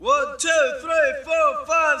2, 3, 4,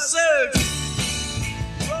 5, 6.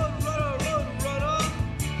 Run.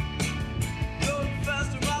 Going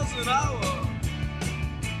faster miles an hour.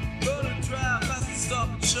 Gonna drive fast and stop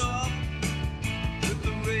and shop. With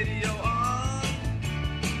the radio on.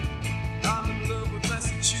 I'm in love with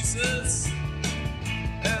Massachusetts.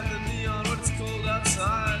 And the neon when it's cold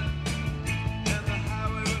outside. And the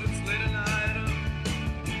highway when it's late at night.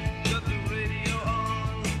 Got the radio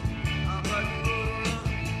on. I'm like a roller.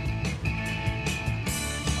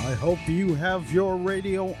 I hope you have your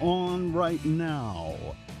radio on right now.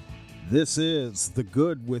 This is The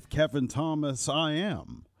Good with Kevin Thomas. I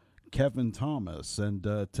am Kevin Thomas, and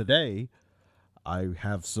today I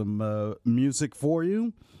have some music for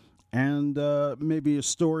you and maybe a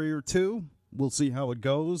story or two. We'll see how it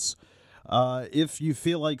goes. If you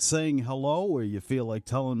feel like saying hello or you feel like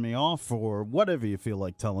telling me off or whatever you feel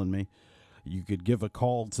like telling me, you could give a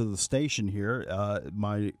call to the station here.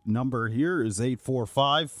 My number here is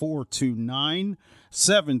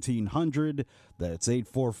 845-429-1700. That's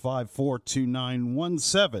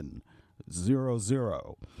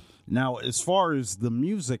 845-429-1700. Now, as far as the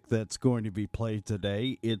music that's going to be played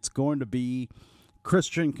today, it's going to be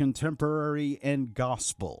Christian contemporary and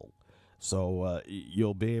gospel. So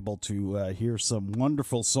you'll be able to hear some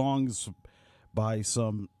wonderful songs by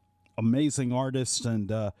some amazing artists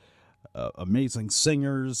and amazing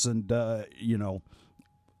singers and,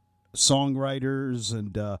 songwriters,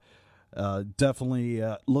 and definitely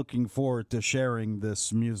looking forward to sharing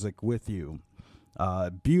this music with you.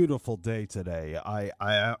 Beautiful day today.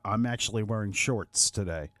 I'm actually wearing shorts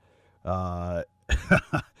today.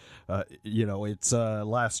 It's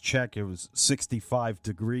last check, it was 65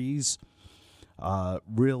 degrees.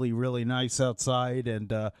 Really, really nice outside,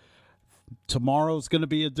 and tomorrow's going to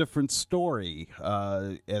be a different story.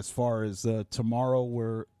 As far as tomorrow,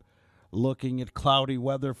 we're looking at cloudy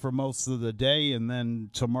weather for most of the day, and then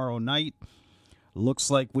tomorrow night looks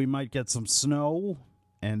like we might get some snow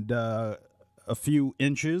and a few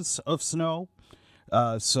inches of snow.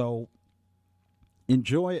 So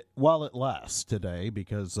enjoy it while it lasts today,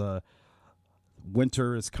 because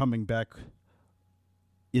winter is coming back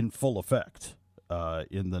in full effect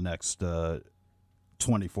in the next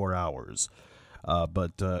 24 hours.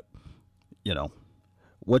 But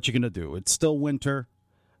what you going to do? It's still winter.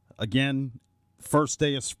 Again, first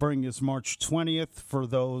day of spring is March 20th. For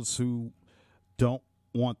those who don't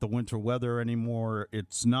want the winter weather anymore,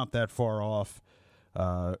 it's not that far off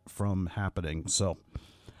from happening. So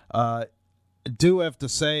I do have to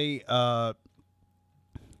say,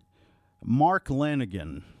 Mark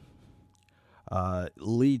Lanigan,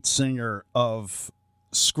 lead singer of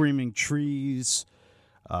Screaming Trees.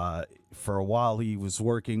 For a while, he was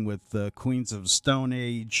working with the Queens of Stone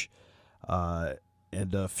Age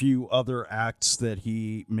and a few other acts that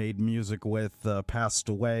he made music with, passed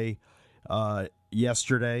away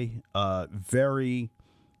yesterday.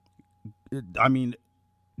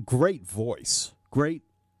 Great voice, great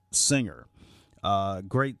singer,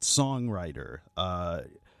 great songwriter.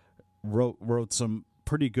 Wrote some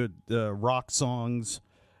pretty good rock songs,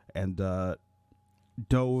 and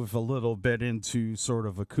dove a little bit into sort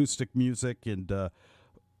of acoustic music, and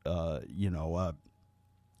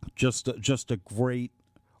just a great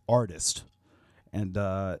artist. And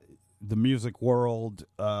the music world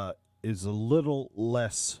is a little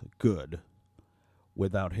less good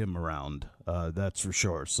without him around. That's for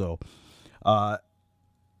sure. So, who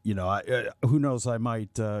knows? I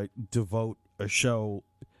might devote a show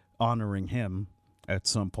honoring him at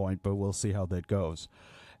some point, but we'll see how that goes.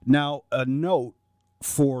 Now, a note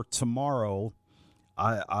for tomorrow,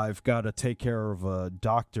 I've got to take care of a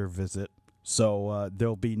doctor visit, so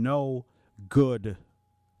there'll be no good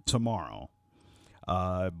tomorrow.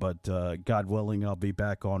 But God willing, I'll be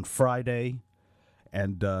back on Friday,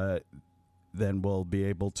 and then we'll be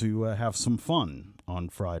able to have some fun on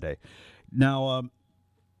Friday. Now,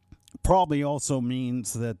 probably also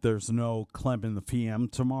means that there's no Clem in the PM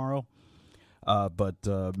tomorrow, but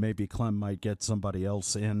maybe Clem might get somebody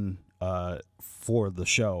else in for the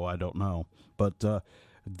show. I don't know, but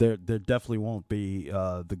there definitely won't be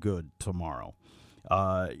the good tomorrow.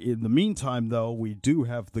 In the meantime, though, we do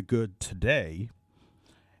have the good today,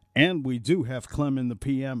 and we do have Clem in the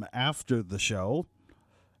PM after the show,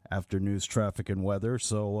 after news, traffic, and weather.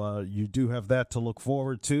 So you do have that to look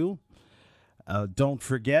forward to. Don't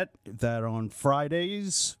forget that on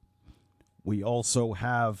Fridays, we also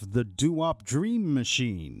have the Doo-Wop Dream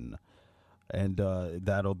Machine, and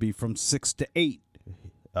that'll be from 6 to 8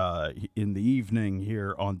 in the evening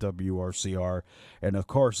here on WRCR. And, of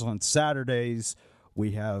course, on Saturdays,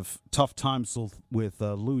 we have Tough Times with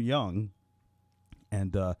Lou Young,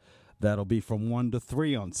 and That'll be from 1 to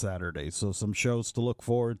 3 on Saturday. So some shows to look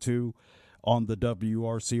forward to on the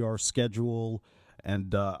WRCR schedule.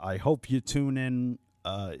 And I hope you tune in.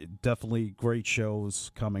 Definitely great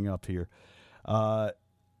shows coming up here.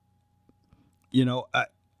 You know,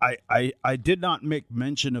 I did not make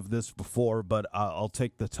mention of this before, but I'll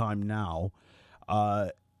take the time now.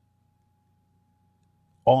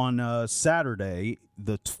 On Saturday,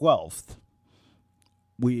 the 12th,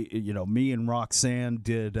 me and Roxanne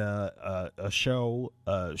did a show,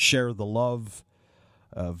 Share the Love,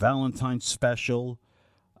 Valentine's special.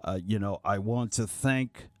 I want to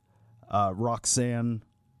thank Roxanne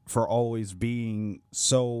for always being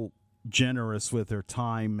so generous with her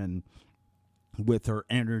time and with her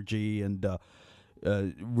energy, and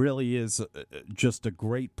really is just a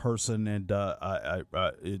great person. And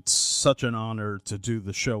it's such an honor to do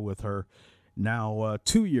the show with her now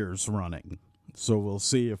 2 years running. So we'll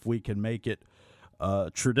see if we can make it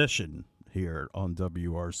tradition here on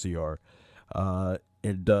WRCR.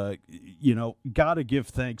 Gotta give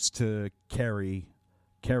thanks to Carrie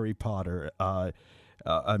Potter.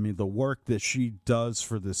 The work that she does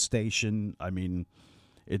for the station,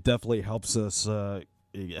 it definitely helps us.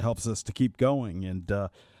 It helps us to keep going. And,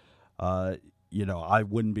 I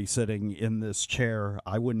wouldn't be sitting in this chair.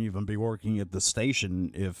 I wouldn't even be working at the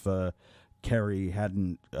station if Carrie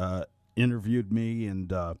hadn't interviewed me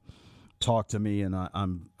and talked to me. And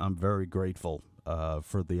I'm very grateful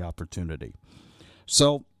for the opportunity.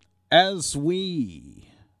 So as we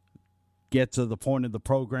get to the point of the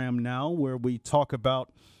program now where we talk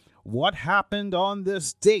about what happened on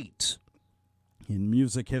this date in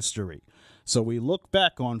music history. So we look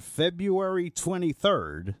back on February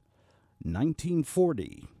 23rd,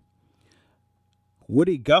 1940.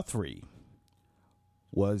 Woody Guthrie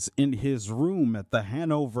was in his room at the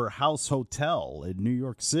Hanover House Hotel in New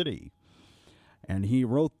York City, and he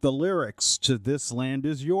wrote the lyrics to This Land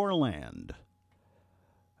Is Your Land.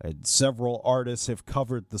 And several artists have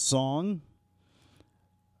covered the song,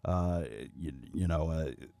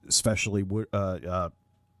 especially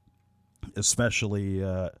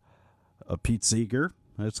Pete Seeger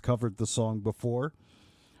has covered the song before.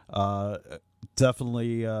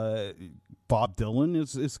 Definitely Bob Dylan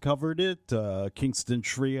has covered it. Kingston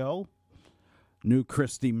Trio, New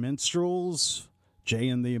Christie Minstrels, Jay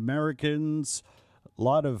and the Americans. A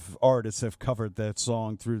lot of artists have covered that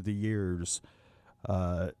song through the years.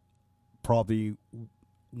 Probably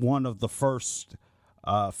one of the first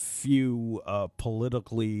few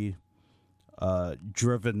politically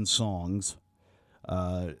driven songs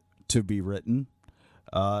to be written,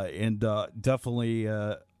 and definitely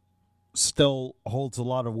still holds a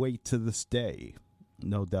lot of weight to this day,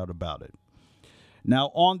 no doubt about it.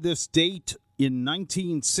 Now, on this date in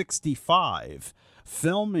 1965,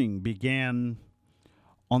 filming began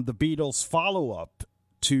on the Beatles' follow-up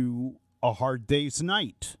to A Hard Day's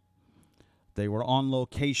Night. They were on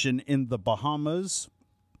location in the Bahamas,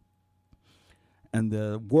 and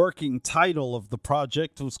the working title of the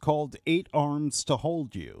project was called 8 Arms to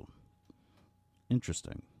Hold You.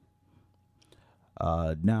 Interesting.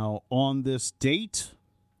 Now, on this date,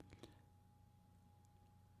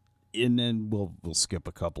 and then we'll skip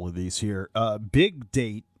a couple of these here. Big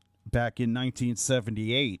date back in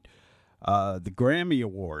 1978, the Grammy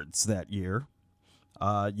Awards that year.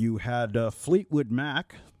 You had Fleetwood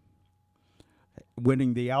Mac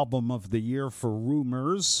winning the Album of the Year for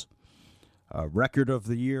Rumors. Record of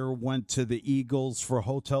the Year went to the Eagles for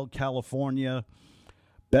Hotel California.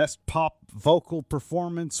 Best pop vocal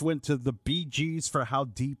performance went to the Bee Gees for How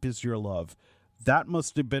Deep Is Your Love. That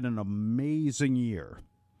must have been an amazing year.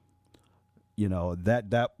 You know,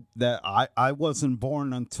 I wasn't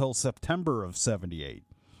born until September of 78.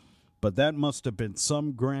 But that must have been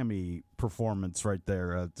some Grammy performance right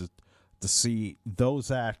there to see those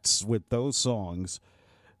acts with those songs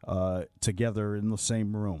together in the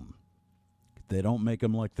same room. They don't make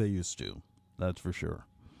them like they used to. That's for sure.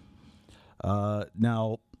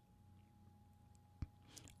 Now,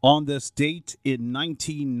 on this date in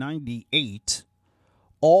 1998,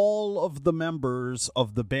 all of the members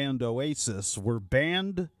of the band Oasis were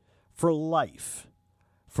banned for life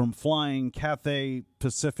from flying Cathay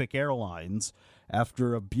Pacific Airlines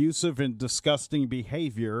after abusive and disgusting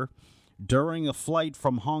behavior during a flight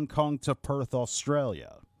from Hong Kong to Perth,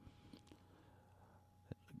 Australia.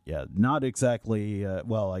 Yeah, not exactly,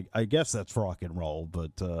 I guess that's rock and roll,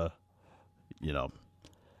 but, you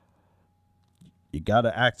got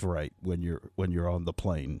to act right when you're on the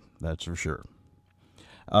plane, that's for sure.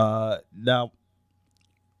 Now,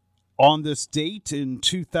 on this date in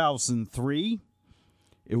 2003,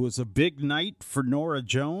 it was a big night for Norah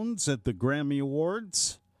Jones at the Grammy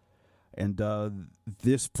Awards. And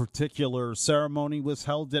this particular ceremony was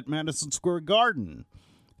held at Madison Square Garden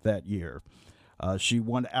that year. She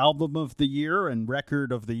won Album of the Year and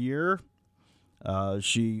Record of the Year.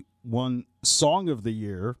 She won Song of the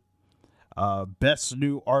Year, Best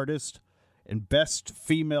New Artist, and Best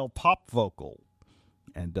Female Pop Vocal.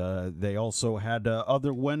 And they also had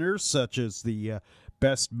other winners, such as the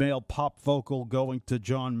Best Male Pop Vocal going to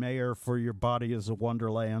John Mayer for Your Body is a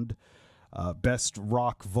Wonderland. Best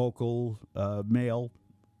Rock Vocal, Male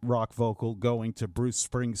Rock Vocal going to Bruce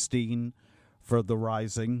Springsteen for The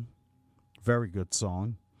Rising. Very good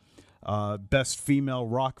song. Best Female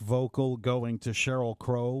Rock Vocal going to Sheryl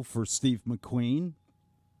Crow for Steve McQueen.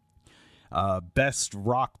 Best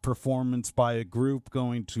Rock Performance by a Group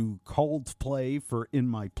going to Coldplay for In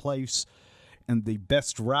My Place. And the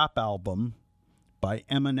Best Rap Album by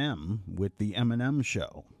Eminem with The Eminem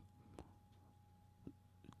Show.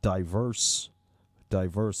 Diverse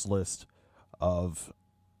list of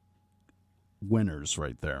winners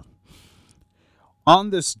right there.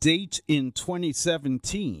 On this date in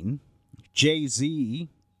 2017, Jay-Z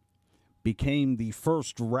became the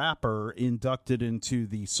first rapper inducted into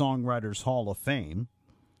the Songwriters Hall of Fame.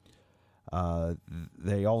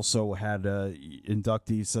 They also had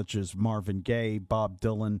inductees such as Marvin Gaye, Bob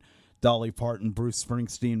Dylan, Dolly Parton, Bruce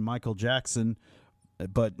Springsteen, Michael Jackson,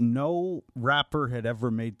 but no rapper had ever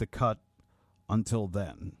made the cut until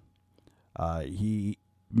then. He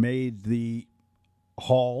made the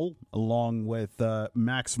Hall along with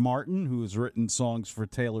Max Martin, who has written songs for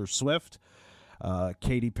Taylor Swift,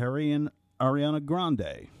 Katy Perry, and Ariana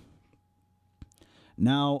Grande.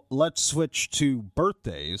 Now, let's switch to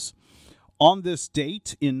birthdays. On this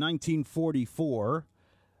date in 1944,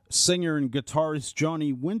 singer and guitarist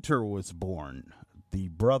Johnny Winter was born, the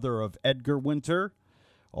brother of Edgar Winter.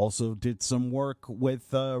 Also did some work with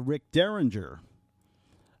Rick Derringer.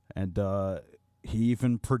 And he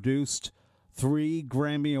even produced 3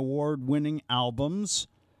 Grammy Award-winning albums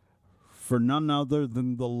for none other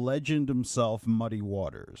than the legend himself, Muddy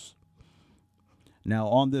Waters. Now,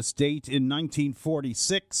 on this date in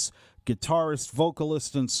 1946, guitarist,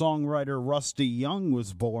 vocalist, and songwriter Rusty Young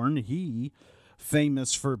was born. He,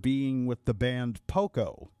 famous for being with the band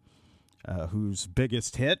Poco, whose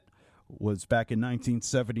biggest hit was back in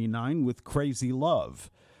 1979 with Crazy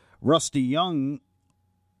Love. Rusty Young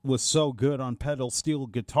was so good on pedal steel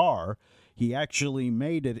guitar, he actually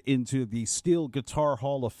made it into the Steel Guitar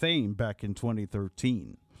Hall of Fame back in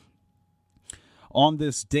 2013. On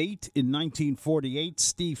this date in 1948,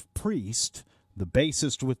 Steve Priest, the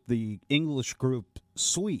bassist with the English group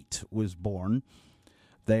Sweet, was born.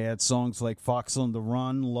 They had songs like Fox on the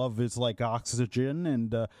Run, Love is Like Oxygen,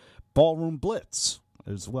 and Ballroom Blitz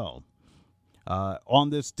as well. On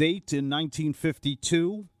this date in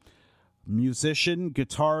 1952, musician,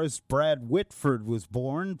 guitarist Brad Whitford was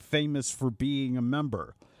born, famous for being a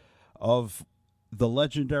member of the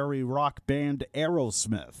legendary rock band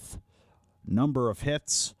Aerosmith. Number of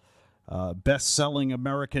hits, best-selling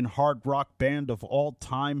American hard rock band of all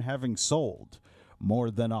time, having sold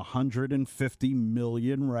more than 150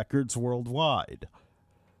 million records worldwide.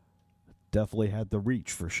 Definitely had the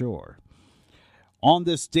reach for sure. On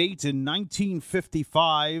this date in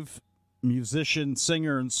 1955, musician,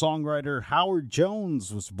 singer, and songwriter Howard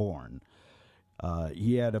Jones was born.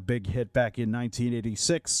 He had a big hit back in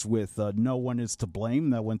 1986 with No One Is to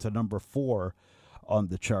Blame. That went to number 4 on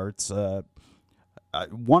the charts.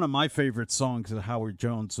 One of my favorite songs of Howard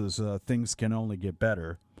Jones is Things Can Only Get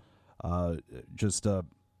Better. Just a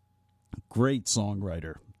great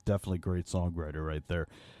songwriter. Definitely great songwriter right there.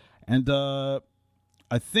 And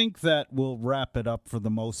I think that will wrap it up for the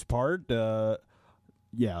most part. I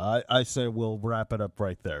say we'll wrap it up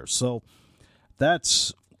right there. So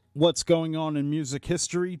that's what's going on in music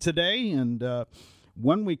history today. And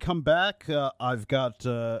when we come back, I've got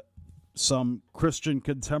some Christian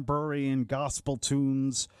contemporary and gospel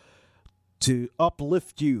tunes to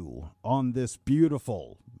uplift you on this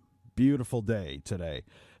beautiful, beautiful day today.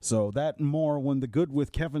 So that and more when The Good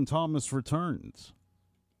with Kevin Thomas returns.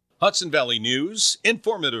 Hudson Valley News,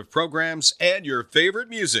 informative programs, and your favorite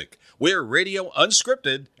music. We're Radio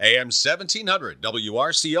Unscripted, AM 1700,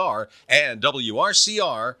 WRCR, and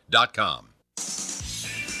WRCR.com.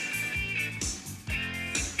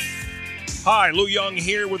 Hi, Lou Young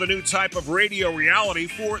here with a new type of radio reality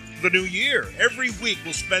for the new year. Every week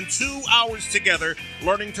we'll spend 2 hours together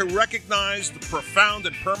learning to recognize the profound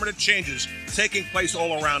and permanent changes taking place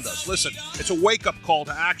all around us. Listen, it's a wake-up call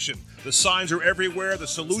to action. The signs are everywhere. The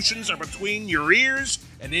solutions are between your ears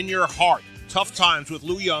and in your heart. Tough Times with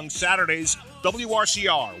Lou Young, Saturdays,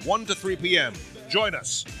 WRCR, 1 to 3 p.m. Join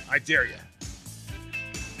us. I dare you.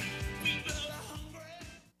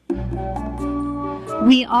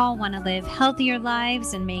 We all want to live healthier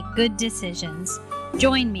lives and make good decisions.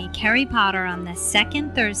 Join me, Carrie Potter, on the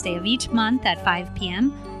second Thursday of each month at 5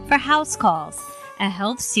 p.m. for House Calls, a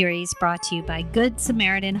health series brought to you by Good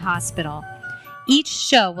Samaritan Hospital. Each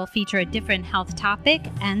show will feature a different health topic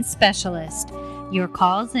and specialist. Your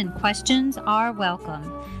calls and questions are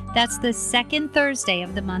welcome. That's the second Thursday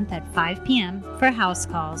of the month at 5 p.m. for House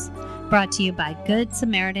Calls, brought to you by Good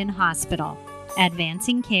Samaritan Hospital.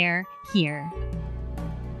 Advancing care here.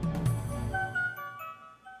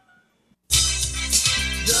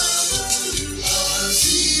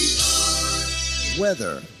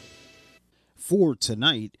 Weather. For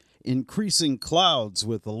tonight, increasing clouds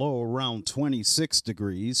with a low around 26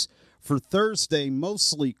 degrees. For Thursday,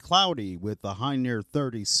 mostly cloudy with a high near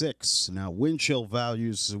 36. Now, wind chill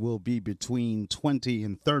values will be between 20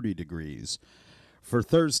 and 30 degrees. For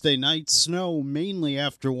Thursday night, snow mainly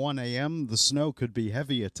after 1 a.m. The snow could be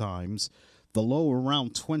heavy at times. The low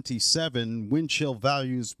around 27, wind chill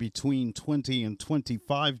values between 20 and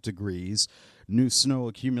 25 degrees. New snow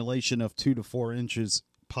accumulation of 2 to 4 inches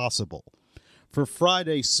possible. For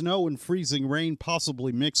Friday, snow and freezing rain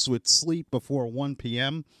possibly mixed with sleet before 1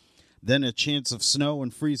 p.m., then a chance of snow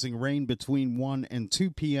and freezing rain between 1 and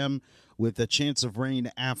 2 p.m. with a chance of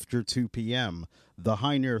rain after 2 p.m. The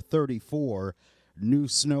high near 34, new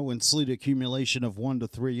snow and sleet accumulation of 1 to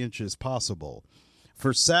 3 inches possible.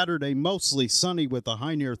 For Saturday, mostly sunny with a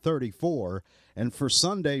high near 34, and for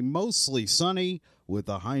Sunday, mostly sunny with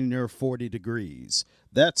a high near 40 degrees.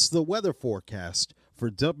 That's the weather forecast. For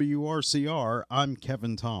WRCR, I'm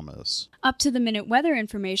Kevin Thomas. Up-to-the-minute weather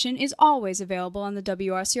information is always available on the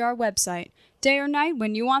WRCR website. Day or night,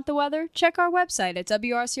 when you want the weather, check our website at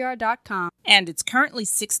WRCR.com. And it's currently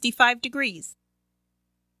 65 degrees.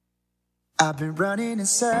 I've been running in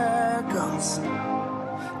circles,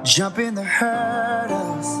 jumping the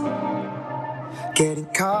hurdles, getting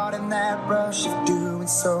caught in that rush of doing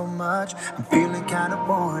so much. I'm feeling kind of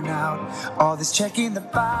worn out. All this checking the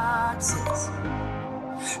boxes,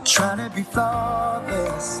 trying to be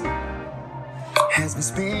flawless, has me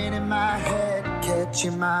spinning my head,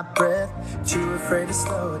 catching my breath, too afraid to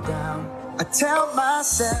slow it down. I tell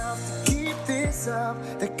myself to keep this up,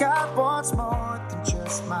 that God wants more than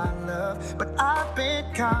just my love. But I've been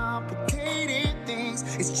complicating things,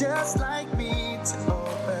 it's just like me to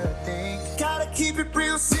overthink. Gotta keep it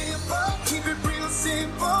real simple,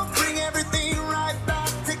 bring everything right back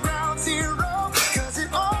to ground zero. Cause it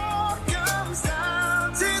all comes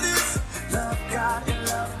down to this: love God and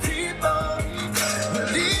love people. We're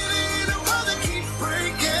living in a world that keeps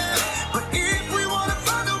breaking, but if we wanna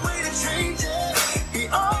find a way to change it,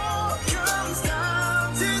 it all comes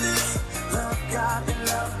down to this: love God and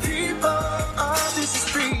love people. Oh, this is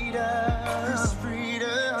freedom,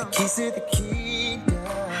 the keys to the kingdom.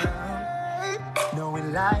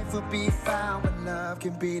 Knowing life will be found when love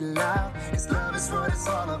can be loud, cause love is what it's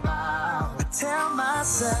all about. I tell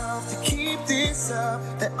myself to keep this up,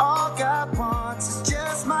 that all God wants is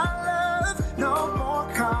just my love. No more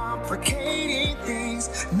complicating things,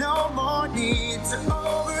 no more need to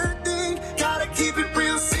overthink. Gotta keep it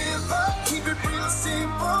real simple,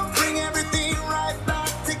 bring everything right back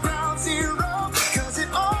to ground zero. Cause it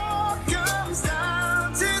all comes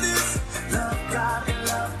down to this: love God and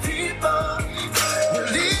love people. We're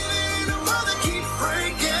living in a world that keeps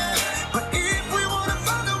breaking, but if we wanna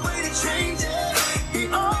find a way to change it,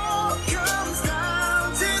 it all comes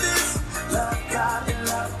down to this: love God and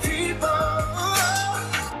love people.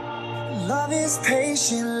 Love is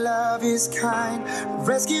patient, love is kind,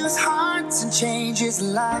 rescues hearts and changes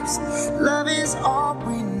lives. Love is all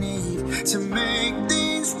we need to make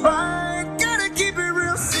things right. Gotta keep it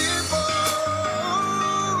real simple.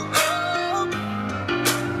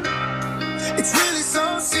 It's really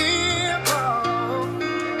so simple.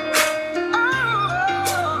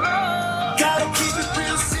 Gotta keep it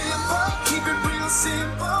real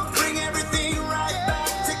simple, bring everything right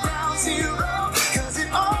back to ground zero. Cause it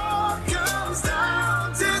all comes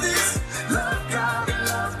down to this: love God and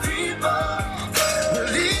love people. We're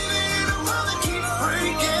living in a world that keeps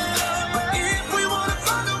breaking, but if we wanna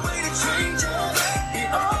find a way to change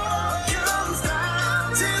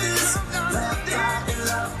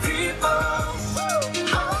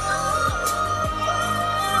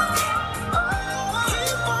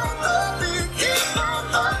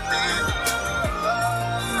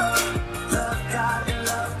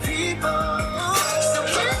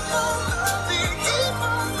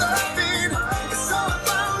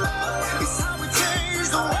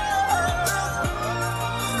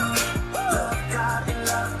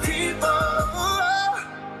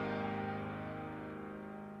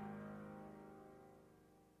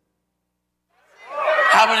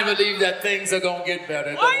How many believe that things are going to get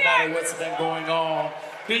better? It doesn't matter what's been going on.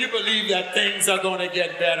 Do you believe that things are going to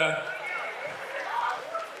get better?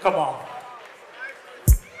 Come on.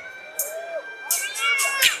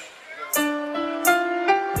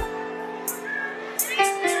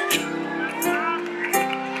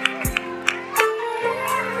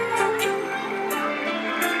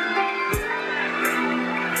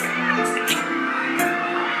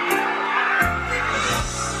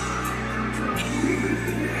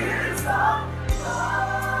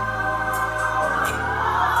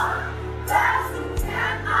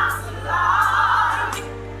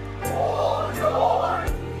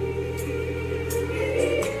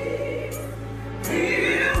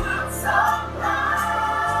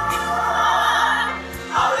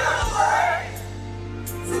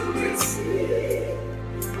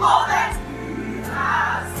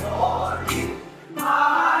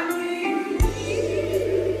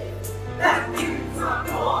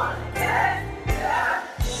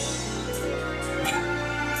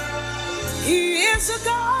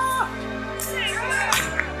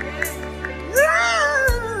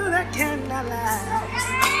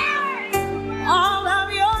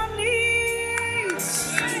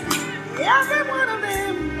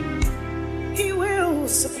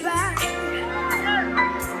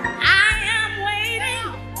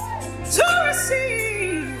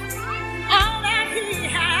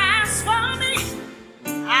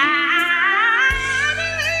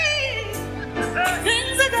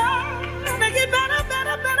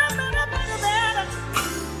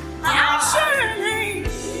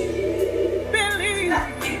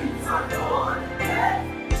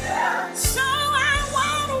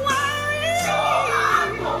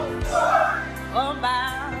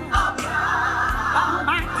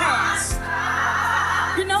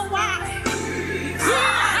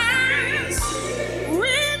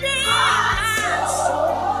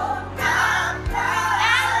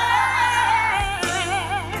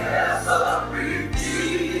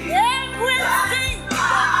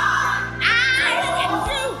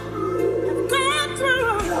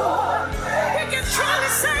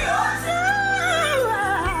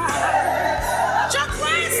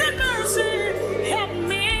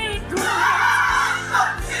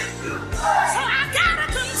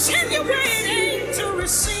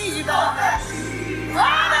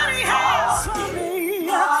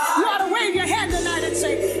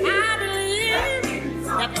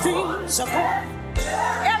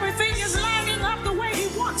 Everything is lining up the way he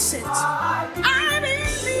wants it. I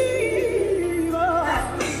believe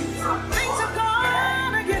things are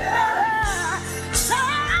gonna get better. So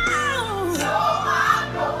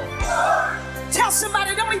tell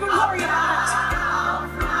somebody, don't even worry about it.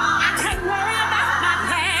 I can't worry about my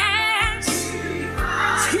past.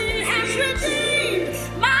 He has redeemed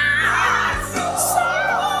my soul.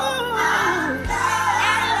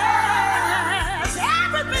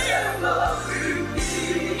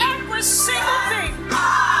 Every single thing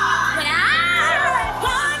that I've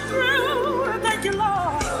gone through, thank you,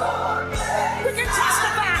 Lord. We can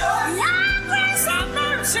testify. Your grace and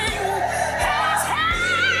mercy has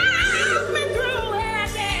helped me through it.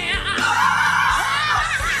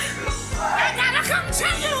 I gotta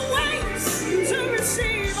continue ways to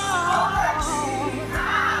receive all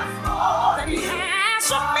that He has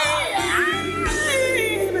for me. I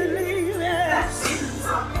believe it.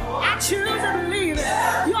 I choose to believe it.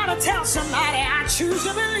 You ought to tell somebody, I choose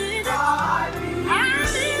to believe it. I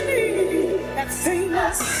believe that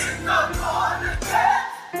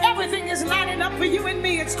everything is lining up for you and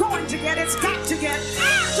me. It's going to get, it's got to get.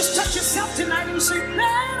 Just touch yourself tonight and say,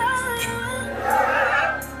 better.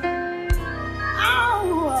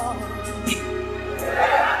 Oh,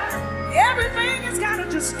 everything has got to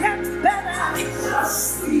just get better.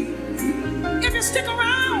 If you stick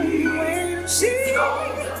around, wait and see.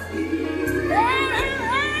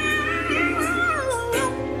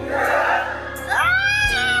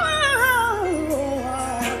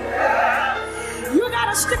 You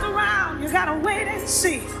gotta stick around, you gotta wait and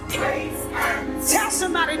see. Tell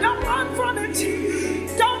somebody, don't run from it.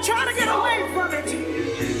 Don't try to get away from it.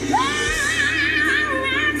 I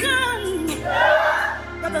reckon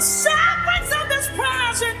that the sufferings of this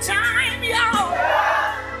present time, y'all,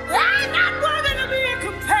 are not worthy to be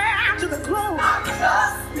compared to the glory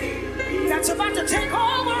that's about to take over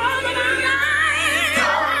all of our lives.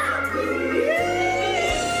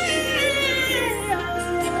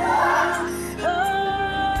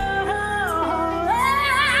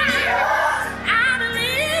 I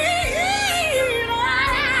believe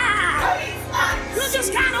you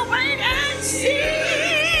just gotta wait and see.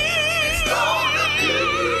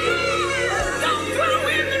 Don't throw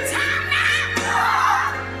in the towel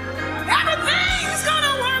now.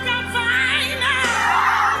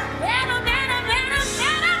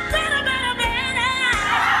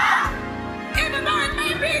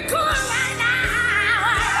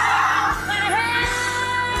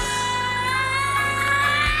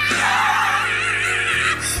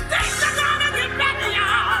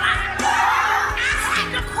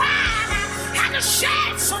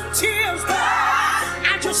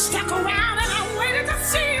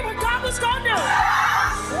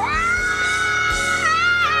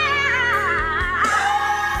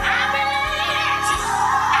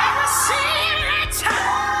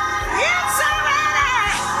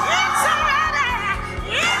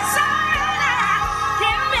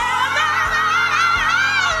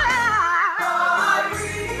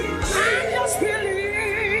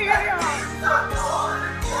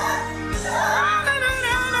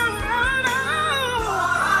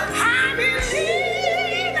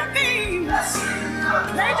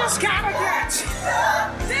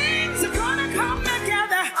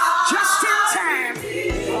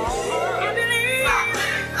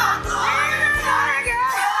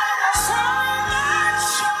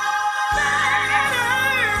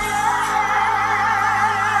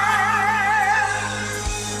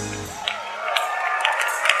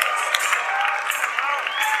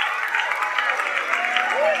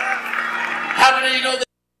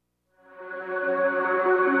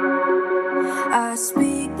 I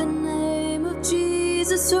speak the name of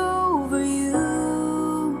Jesus over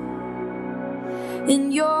you.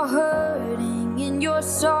 In your hurting, in your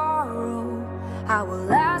sorrow, I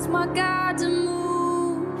will ask my God to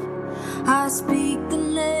move. I speak the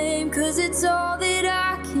name 'cause it's all that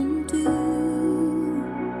I can do.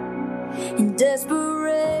 In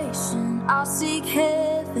desperation, I'll seek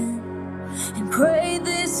heaven and pray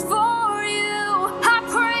this for you. I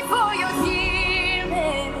pray for your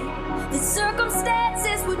healing. The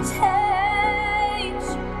circumstances would change.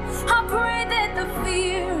 I pray that the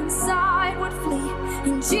fear inside would flee.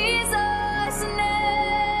 In Jesus'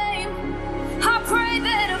 name, I pray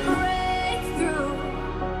that a breakthrough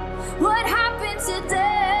would happen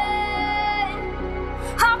today.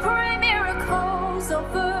 I pray miracles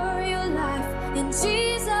over your life. In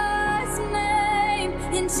Jesus' name,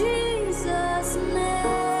 in Jesus' name.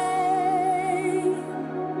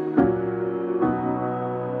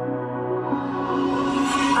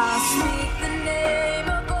 I speak the name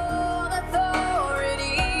of all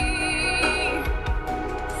authority,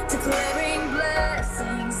 declaring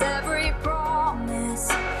blessings, every promise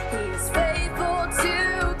He is faithful to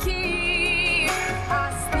keep.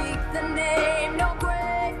 I speak the name no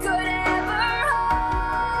grave could ever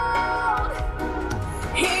hold.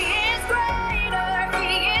 He is greater,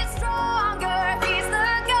 He is stronger, He's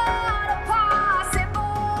the God of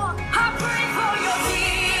possible. I pray for your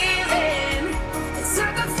healing. The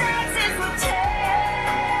circumstances will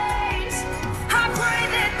change. I pray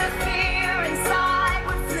that the fear inside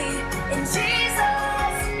would flee. In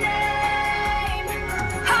Jesus' name,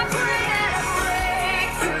 I pray that a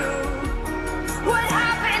breakthrough would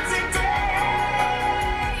happen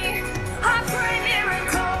today. I pray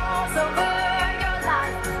miracles over your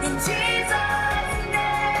life. In Jesus'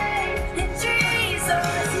 name, in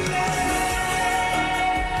Jesus'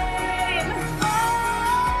 name. Oh,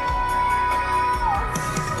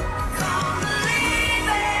 come believe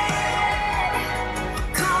it,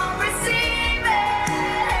 come receive it.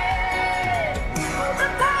 The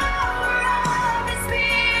power of His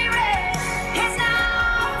Spirit is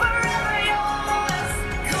now forever yours.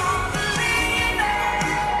 Come believe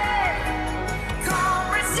it, come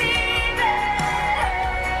receive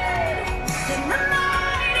it. In the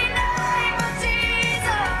mighty name of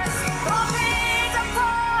Jesus, all things are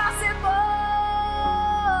possible.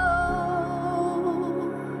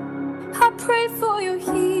 I pray for your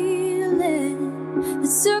healing. The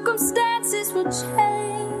circumstances will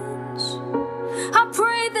change. I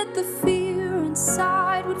pray that the fear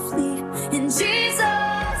inside would flee. In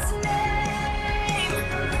Jesus' name,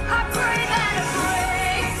 I pray that a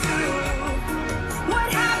breakthrough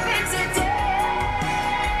would happen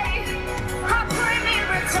today. I pray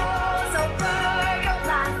miracles over your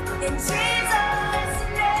life. In Jesus'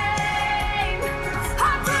 name, I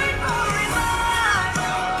pray for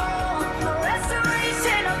revival, a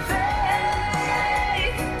restoration of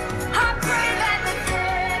faith. I pray that the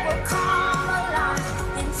dead will come alive.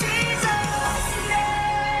 In Jesus'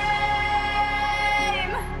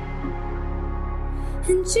 name,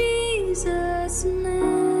 in Jesus' name.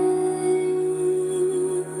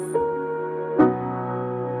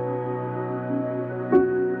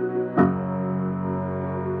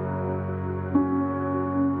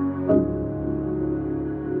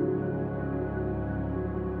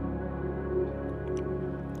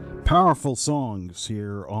 Powerful songs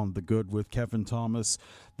here on The Good with Kevin Thomas.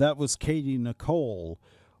 That was Katie Nicole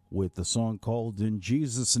with the song called In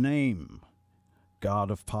Jesus' Name, God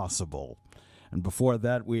of Possible. And before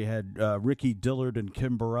that, we had Ricky Dillard and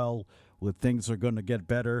Kim Burrell with Things Are Gonna Get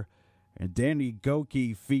Better, and Danny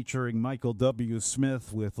Goki featuring Michael W.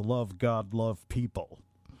 Smith with Love God, Love People.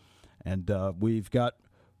 And we've got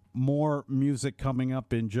more music coming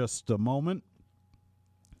up in just a moment.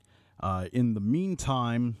 In the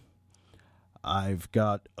meantime, I've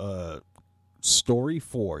got a story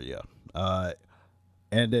for you, and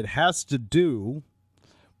it has to do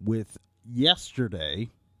with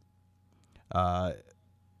yesterday. A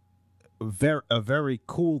very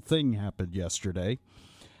cool thing happened yesterday,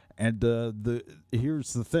 and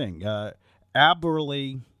here's the thing: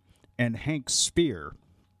 Aberley and Hank Spear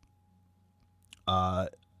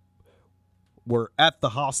were at the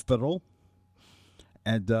hospital,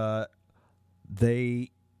 and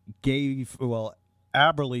they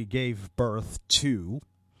Aberley gave birth to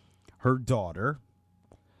her daughter,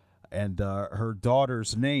 and her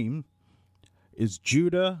daughter's name is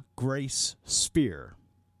Judah Grace Spear.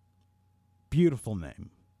 Beautiful name.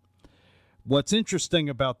 What's interesting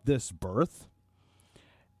about this birth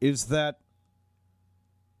is that,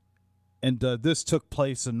 and this took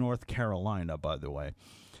place in North Carolina, by the way.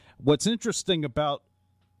 What's interesting about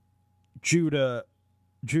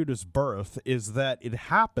Judah's birth is that it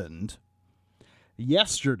happened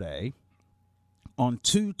yesterday on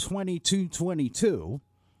 2/22/22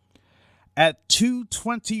 at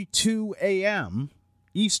 2:22 a.m.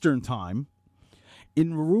 Eastern Time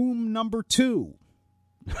in room number 2.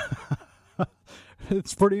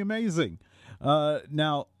 It's pretty amazing.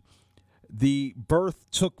 Now, the birth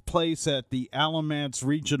took place at the Alamance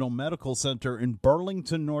Regional Medical Center in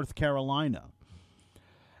Burlington, North Carolina.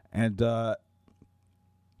 And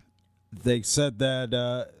they said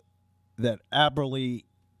that Aberley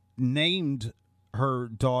named her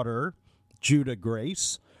daughter Judah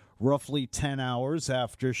Grace roughly 10 hours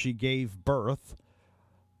after she gave birth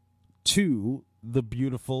to the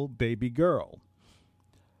beautiful baby girl.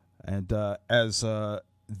 And as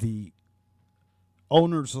the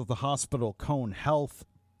owners of the hospital, Cone Health,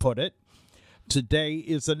 put it, today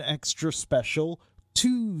is an extra special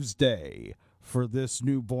Tuesday for this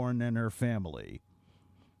newborn and her family.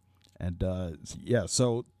 And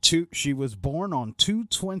so she was born on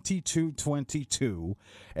 2/22/22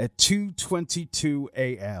 at 2:22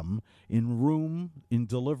 a.m. in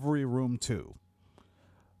delivery room 2.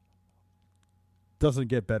 Doesn't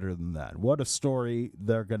get better than that. What a story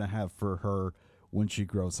they're going to have for her when she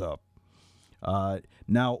grows up.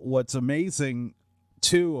 Now, what's amazing,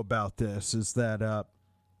 too, about this is that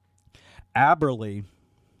Aberley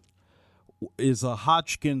is a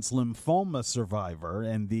Hodgkin's lymphoma survivor,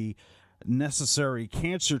 and the necessary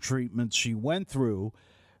cancer treatments she went through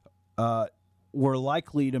were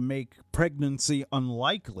likely to make pregnancy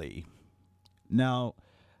unlikely. Now,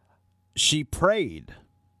 she prayed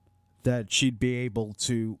that she'd be able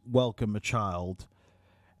to welcome a child,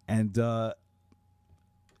 and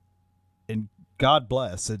God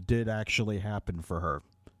bless, it did actually happen for her.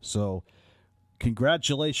 So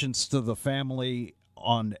congratulations to the family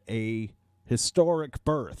on a historic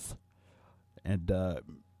birth, and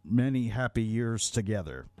many happy years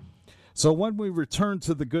together. So when we return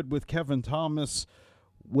to The Good with Kevin Thomas,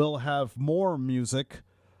 we'll have more music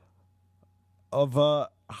of a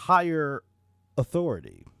higher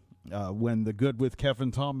authority when The Good with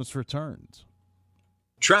Kevin Thomas returns.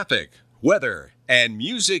 Traffic, weather, and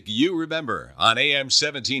music you remember on AM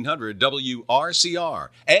 1700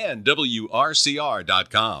 WRCR and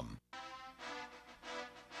WRCR.com.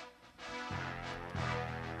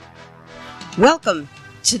 Welcome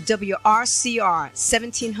to WRCR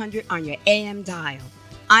 1700 on your AM dial.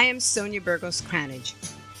 I am Sonia Burgos Cranage,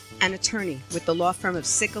 an attorney with the law firm of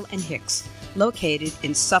Sickle and Hicks, located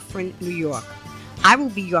in Suffern, New York. I will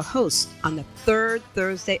be your host on the third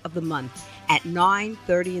Thursday of the month at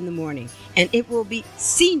 9:30 in the morning, and it will be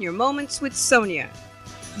Senior Moments with Sonia.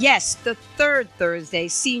 Yes, the third Thursday,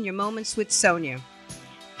 Senior Moments with Sonia.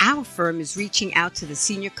 Our firm is reaching out to the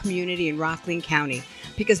senior community in Rockland County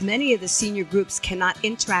because many of the senior groups cannot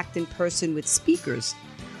interact in person with speakers.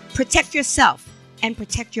 Protect yourself and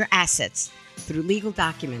protect your assets through legal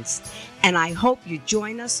documents. And I hope you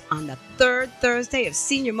join us on the third Thursday of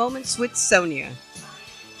Senior Moments with Sonia.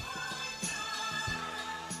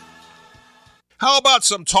 How about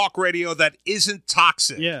some talk radio that isn't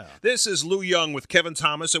toxic? Yeah. This is Lou Young with Kevin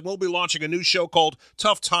Thomas, and we'll be launching a new show called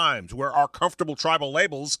Tough Times, where our comfortable tribal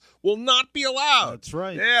labels will not be allowed. That's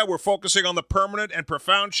right. Yeah, we're focusing on the permanent and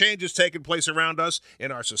profound changes taking place around us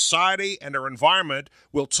in our society and our environment.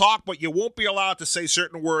 We'll talk, but you won't be allowed to say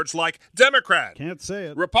certain words like Democrat. Can't say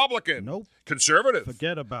it. Republican. Nope. Conservative.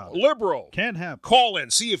 Forget about it. Liberal. Can't happen. Call in.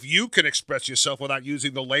 See if you can express yourself without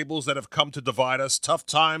using the labels that have come to divide us. Tough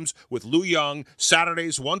Times with Lou Young,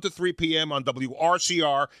 Saturdays 1 to 3 p.m. on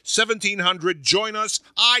WRCR 1700. Join us.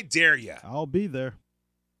 I dare you. I'll be there.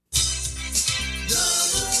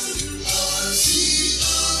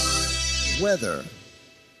 Weather.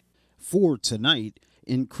 For tonight,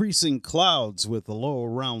 increasing clouds with a low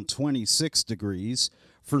around 26 degrees.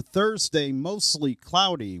 For Thursday, mostly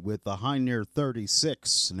cloudy with a high near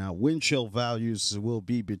 36. Now, wind chill values will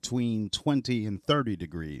be between 20 and 30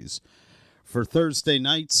 degrees. For Thursday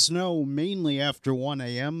night, snow mainly after 1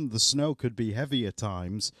 a.m. The snow could be heavy at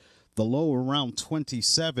times. The low around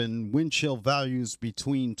 27. Wind chill values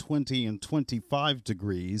between 20 and 25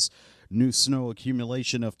 degrees. New snow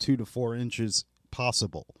accumulation of 2 to 4 inches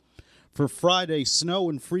possible. For Friday, snow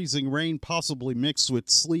and freezing rain possibly mixed with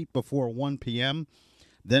sleet before 1 p.m.,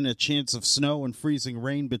 then a chance of snow and freezing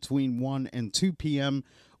rain between 1 and 2 p.m.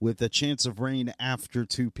 with a chance of rain after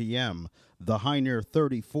 2 p.m. The high near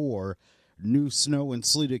 34. New snow and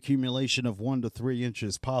sleet accumulation of 1 to 3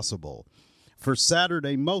 inches possible. For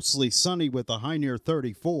Saturday, mostly sunny with a high near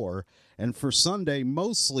 34. And for Sunday,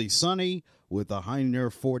 mostly sunny with a high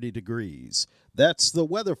near 40 degrees. That's the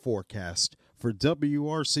weather forecast For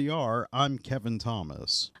WRCR, I'm Kevin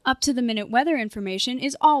Thomas. Up-to-the-minute weather information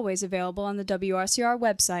is always available on the WRCR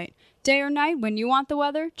website. Day or night, when you want the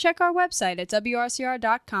weather, check our website at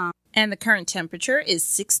WRCR.com. And the current temperature is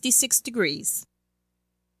 66 degrees.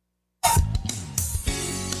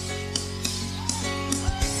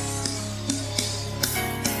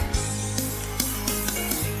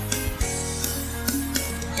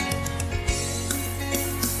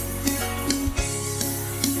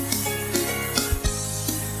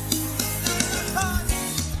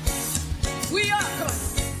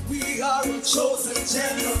 We are a chosen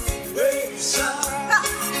generation,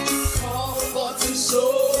 called to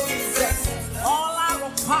show His excellence. All I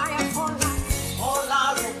require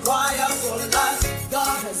for life,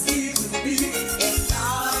 God has given me, and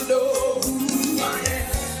I know who I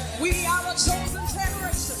am. We are a chosen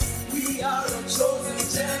generation. We are a chosen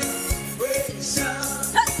generation,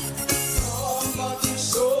 called to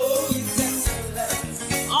show His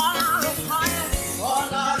excellence. All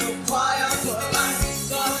I require for life,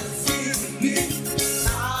 God has given me.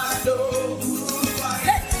 I know who I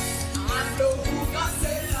am. I know who God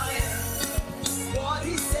says I am. What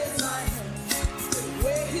He says I am. The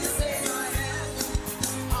way He says I am.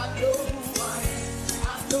 I know who I am. I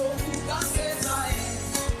know who God says I am.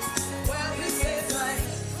 Where He says I am.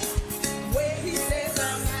 Where He says I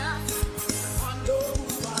am. I know who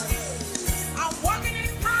I am. I'm walking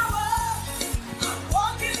in power. I'm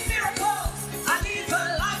walking in miracles. I live a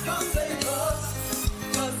life of favor.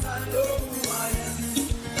 'Cause I know who I am.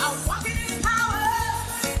 I'm walking in power.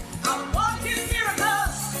 I'm walking in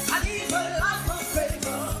miracles. I live a life of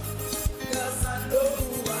favor. 'Cause I know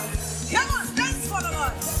who I am. Come on, dance for the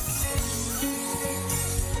Lord.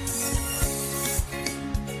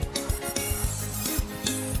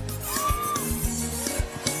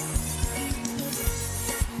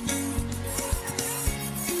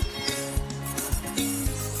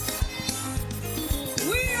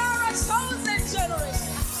 We are a chosen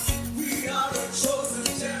generation. We are a chosen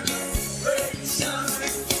generation.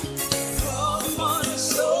 Come on and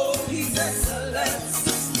show His excellence.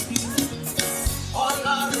 All I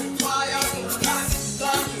require for life,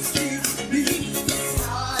 God has given me. I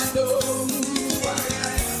know who I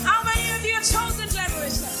am. How many of you are chosen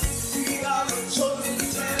generation? We are a chosen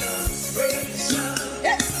generation.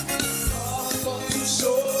 Yes. Come on to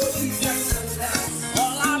show His excellence.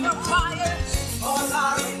 All I require for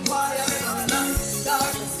life,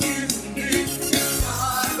 God has given me. I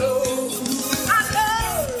know who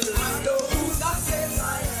God says I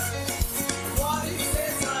am. What He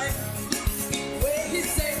says I am. Where He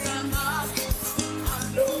says I'm at. I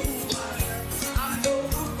know who I am. I know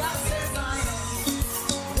who God says I am.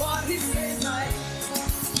 What He says I am.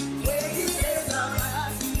 Where He says I'm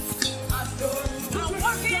at. I know. I'm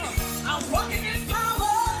walking in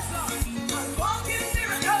power. I'm walking in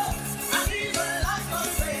miracles. I live a life of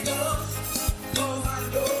favor. 'Cause I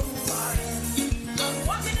know who I am. I'm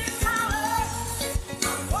walking in power.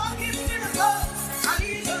 I'm walking in miracles. I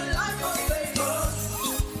live a life of favor.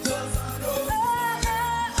 'Cause I know.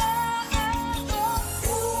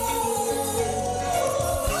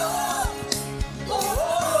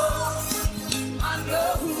 I know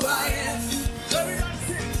who I am. Everybody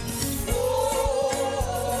sing.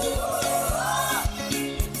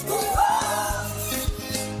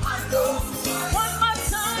 I know who I am. One more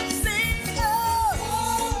time, sing.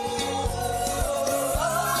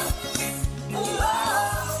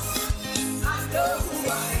 I know who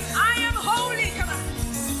I am. I am holy. Come on.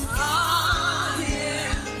 I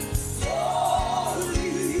am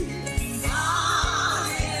holy. I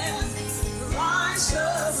am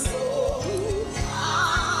righteous.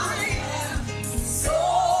 I am so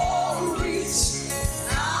rich.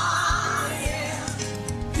 I am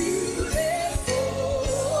beautiful.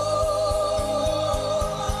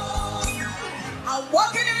 I'm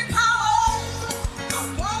walking in power. I'm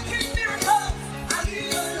walking in miracles. I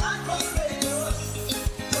live a life of favor.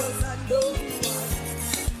 'Cause I know who I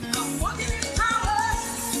am. I'm walking in power.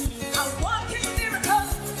 I'm walking in miracles.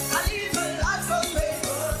 I live a life of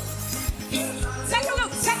favor. Take a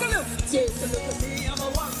look. Take a look at me. I'm a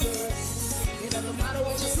wonder. It doesn't matter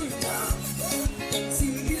what you see now.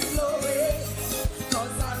 See His glory.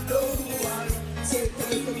 'Cause I know who I am. Take a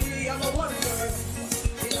look at me. I'm a wonder.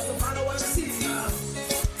 It doesn't matter what you see now.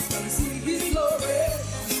 See His glory.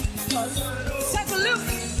 'Cause I know. Take a look.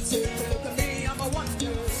 Take a look at me. I'm a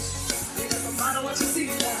wonder. It doesn't matter what you see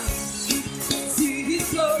now. See His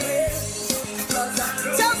glory. 'Cause I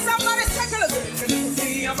know. Tell somebody, take a look. Take a look at me.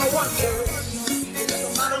 I'm a wonder. It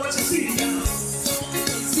doesn't matter what you see now.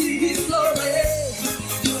 See His glory.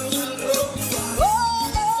 'Cause I know. Oh,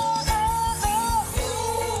 oh, oh,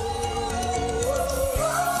 oh.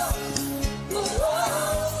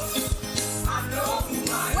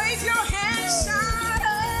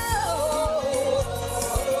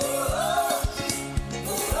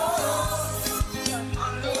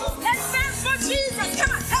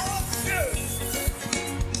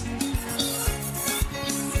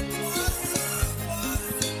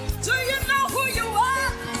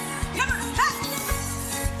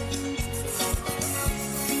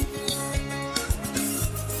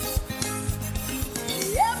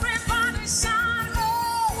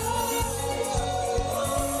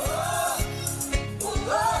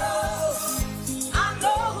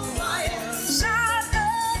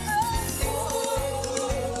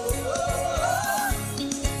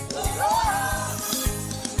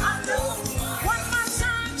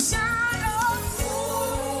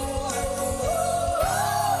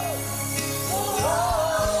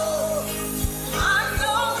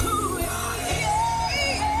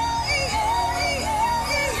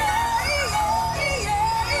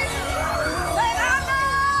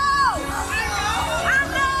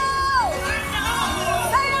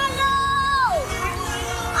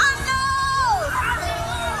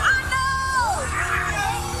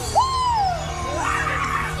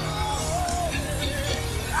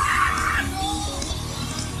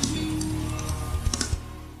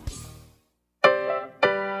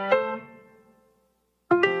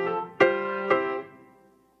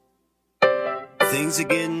 Things are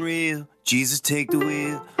getting real, Jesus take the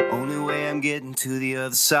wheel. Only way I'm getting to the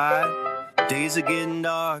other side. Days are getting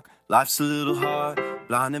dark, life's a little hard.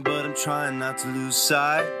 Blinded but I'm trying not to lose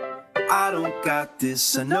sight. I don't got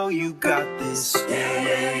this, I know you got this. Yeah,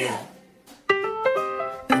 yeah, yeah.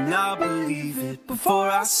 And I believe it before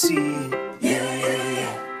I see it. Yeah, yeah,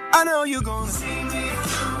 yeah. I know you're gonna see me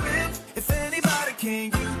through it. If anybody can,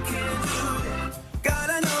 you can do it. God,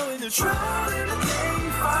 I know in the trial, in the day,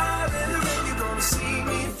 fire, in the rain, you're gonna see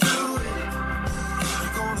me through it.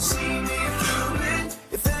 You're gonna see me through it.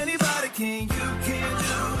 If anybody can, you can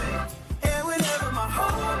do it. And whenever my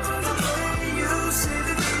heart runs away, you say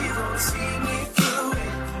that you're gonna see me through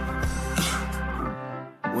it.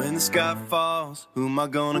 When the sky falls, who am I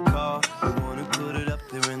gonna call? The one who put it up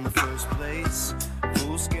there in the first place.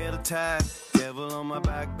 Fool scared attack, devil on my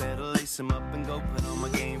back, better lace him up and go put on my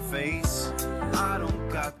game face. I don't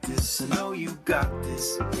got this, I know you got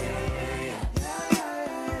this. Yeah,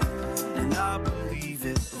 and I believe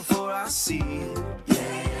it before I see it.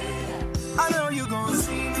 Yeah, I know you're gonna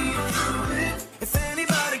see me through it. If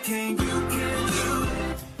anybody can, you can do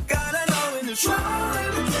it. God, I know in the trial,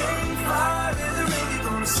 in the day, fire, in the rain, you're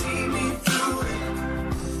gonna see me through it.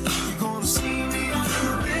 You're gonna see me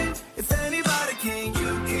through it. If anybody can,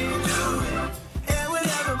 you can do it. And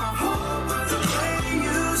whenever my heart runs away,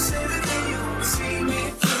 you say that then you're gonna see me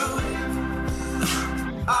through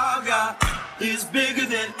it. Our God is bigger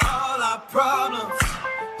than all our problems.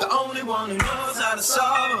 The only one who knows how to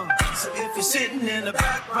solve them. So if you're sitting in the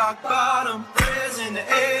back, rock bottom, prayers in the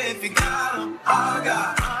air if you got them. Our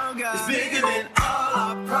God is bigger than all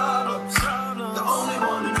our problems. The only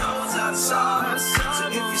one who knows how to solve them. So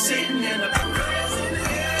if you're sitting in the back, prayers in the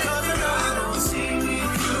air, 'cause I know you're gonna see me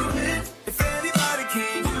through it. If anybody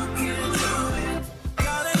can, you can do it.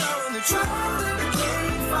 Gotta know in the trouble, in the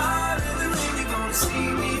game, fire, in the rain, you're gonna see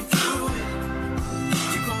me through it.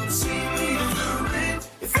 You're gonna see me through it.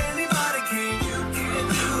 If anybody can, you can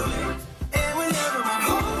do it. And whenever my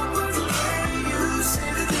heart runs away, you say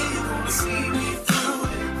that then you're gonna see me through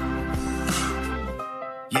it.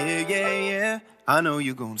 Yeah, yeah, yeah, I know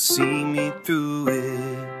you're gonna see me through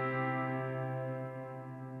it.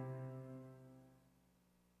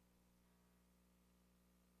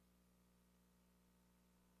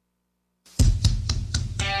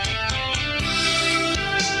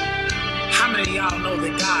 How many of y'all know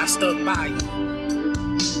that God stuck by you?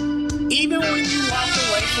 Even when you walked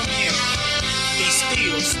away from Him, He's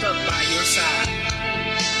still stuck by your side.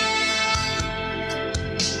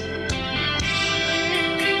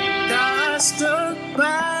 God stuck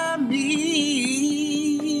by me.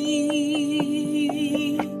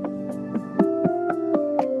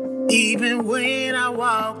 Even when I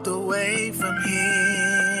walked away from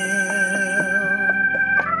Him,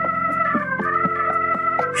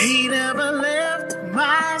 He never left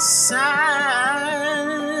my side.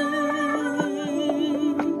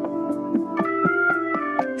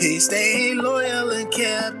 He stayed loyal and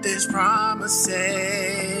kept His promises.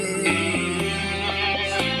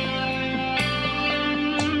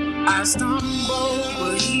 I stumbled,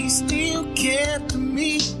 but He still kept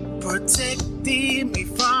me, protected me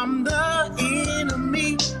from the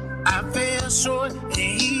enemy. I fell short, and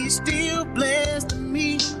He still blessed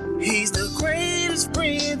me. He's the greatest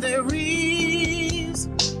friend there is.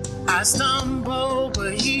 I stumbled,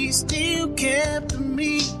 but He still kept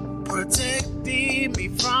me, protected me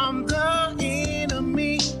from the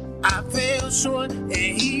enemy. I fell short, and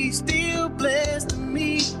He still blessed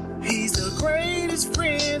me. He's the greatest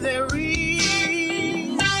friend there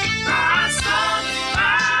is. I stuck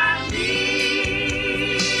by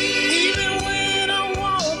me. Even when I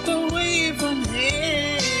walked away from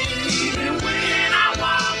Him. Even when I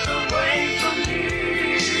walked away from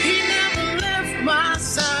Him. He never left my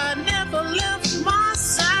side, never left my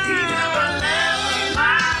side. He never left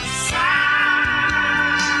my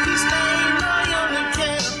side. He stayed loyal and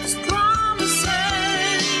kept His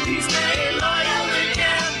promises. He stayed loyal and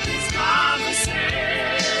kept His promises.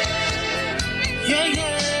 Yeah,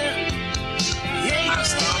 yeah. Yeah, I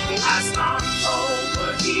stumbled,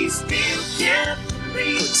 but He still kept me,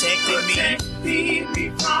 protected me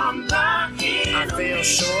from the enemy. I fell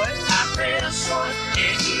short,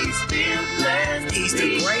 and He still blessed me. He's the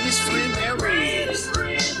greatest friend there is.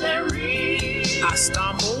 I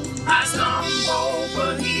stumbled,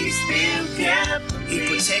 but He still kept me. He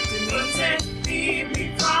protected me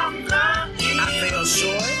from the enemy. I fell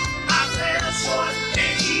short,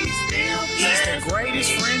 and He's the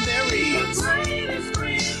greatest friend there is.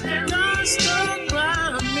 God stuck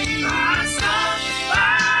by me.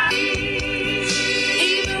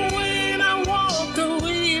 Even when I walked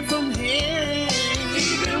away from Him.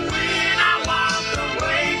 Even when I walked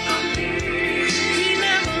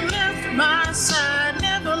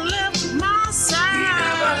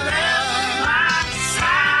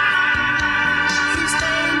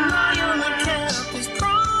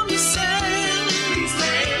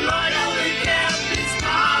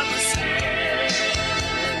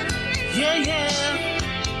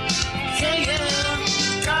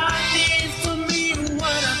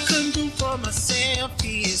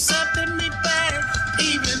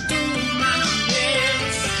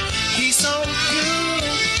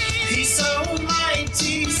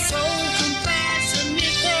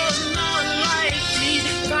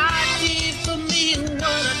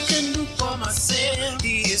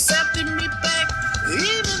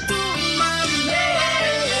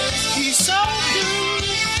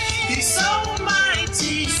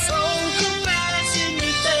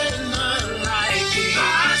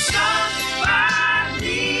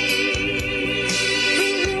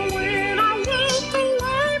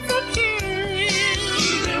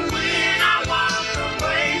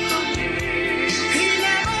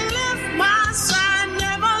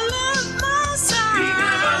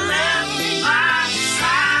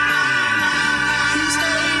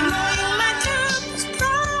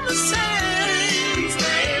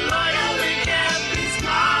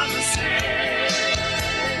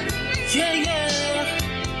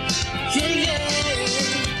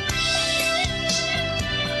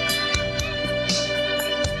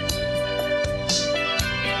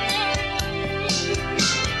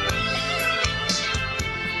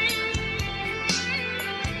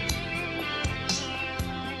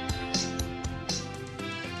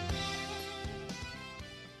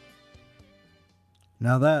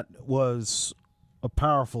Now that was a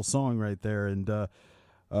powerful song right there, and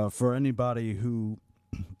for anybody who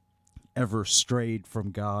ever strayed from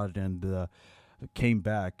God and came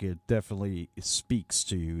back, it definitely speaks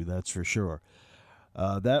to you, that's for sure.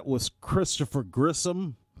 That was Christopher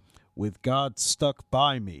Grissom with God Stuck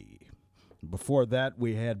By Me. Before that,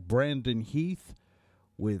 we had Brandon Heath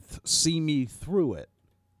with See Me Through It.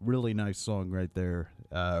 Really nice song right there,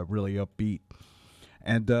 really upbeat.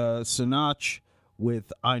 And Sinach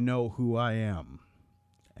with I Know Who I Am.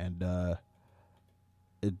 And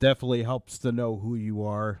it definitely helps to know who you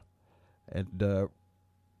are, and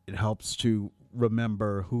it helps to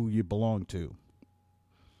remember who you belong to,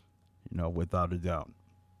 without a doubt.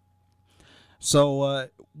 So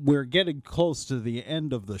we're getting close to the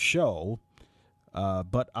end of the show,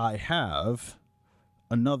 but I have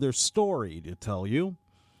another story to tell you.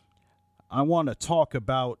 I want to talk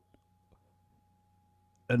about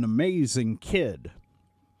an amazing kid,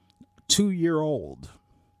 2-year-old.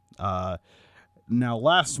 Now,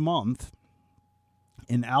 last month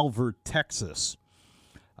in Alvord, Texas,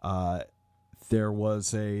 there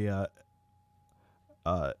was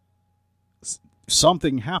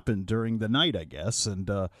something happened during the night, I guess, and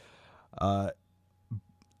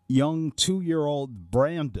young 2-year-old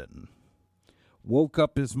Brandon woke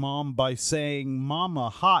up his mom by saying, "Mama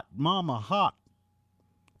hot, Mama hot."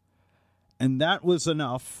 And that was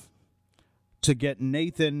enough to get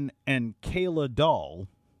Nathan and Kayla Dahl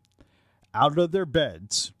out of their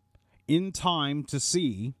beds in time to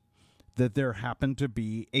see that there happened to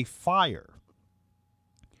be a fire.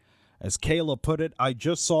 As Kayla put it, "I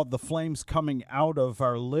just saw the flames coming out of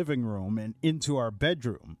our living room and into our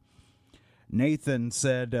bedroom." Nathan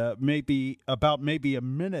said maybe a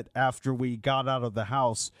minute after we got out of the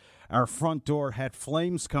house, our front door had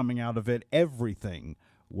flames coming out of it. Everything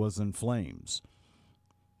was in flames.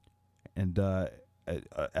 And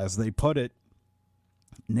as they put it,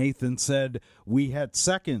 Nathan said, "We had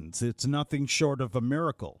seconds. It's nothing short of a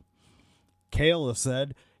miracle." Kayla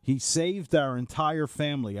said, "He saved our entire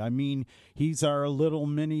family. I mean, he's our little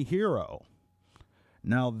mini hero."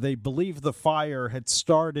 Now, they believe the fire had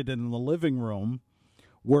started in the living room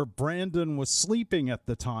where Brandon was sleeping at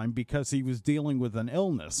the time because he was dealing with an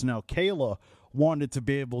illness. Now, Kayla wanted to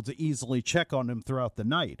be able to easily check on him throughout the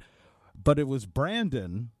night, but it was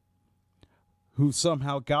Brandon who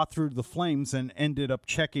somehow got through the flames and ended up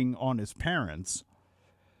checking on his parents.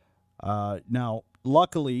 Now,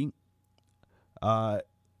 luckily,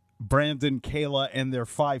 Brandon, Kayla, and their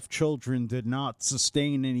 5 children did not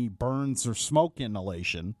sustain any burns or smoke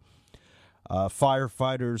inhalation.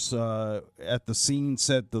 Firefighters at the scene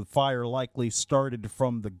said the fire likely started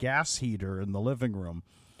from the gas heater in the living room.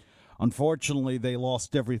 Unfortunately, they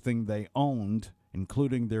lost everything they owned,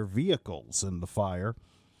 including their vehicles, in the fire.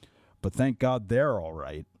 But thank God they're all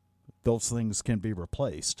right. Those things can be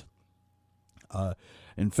replaced.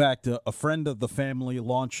 In fact, a friend of the family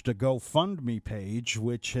launched a GoFundMe page,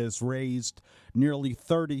 which has raised nearly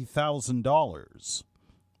 $30,000.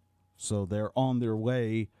 So they're on their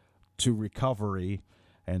way to recovery,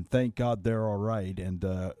 and thank God they're all right.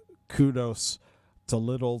 And kudos to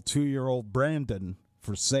little 2-year-old Brandon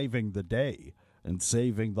for saving the day and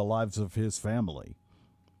saving the lives of his family.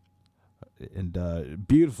 And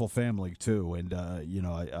beautiful family, too. And,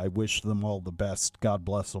 I wish them all the best. God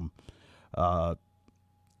bless them.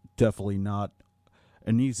 Definitely not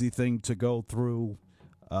an easy thing to go through,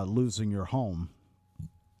 losing your home,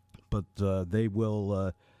 but they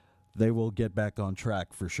will get back on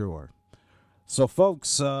track for sure. So,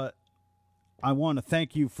 folks, I want to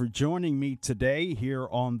thank you for joining me today here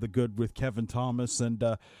on The Good with Kevin Thomas, and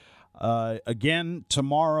again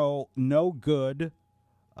tomorrow, no good.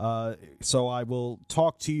 So I will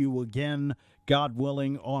talk to you again, God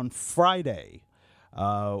willing, on Friday.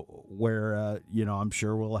 Where, I'm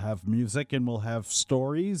sure we'll have music and we'll have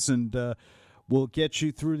stories, and we'll get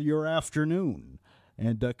you through your afternoon.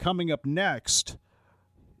 And coming up next,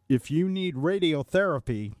 if you need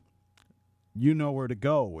radiotherapy, you know where to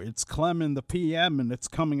go. It's Clem in the PM, and it's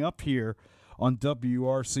coming up here on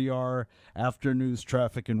WRCR After News,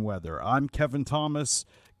 Traffic, and Weather. I'm Kevin Thomas.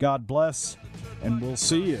 God bless, and we'll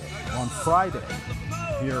see you on Friday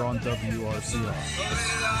here on WRCR.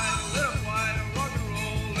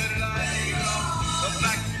 The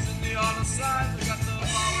black is in the other side, we got the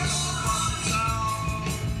power.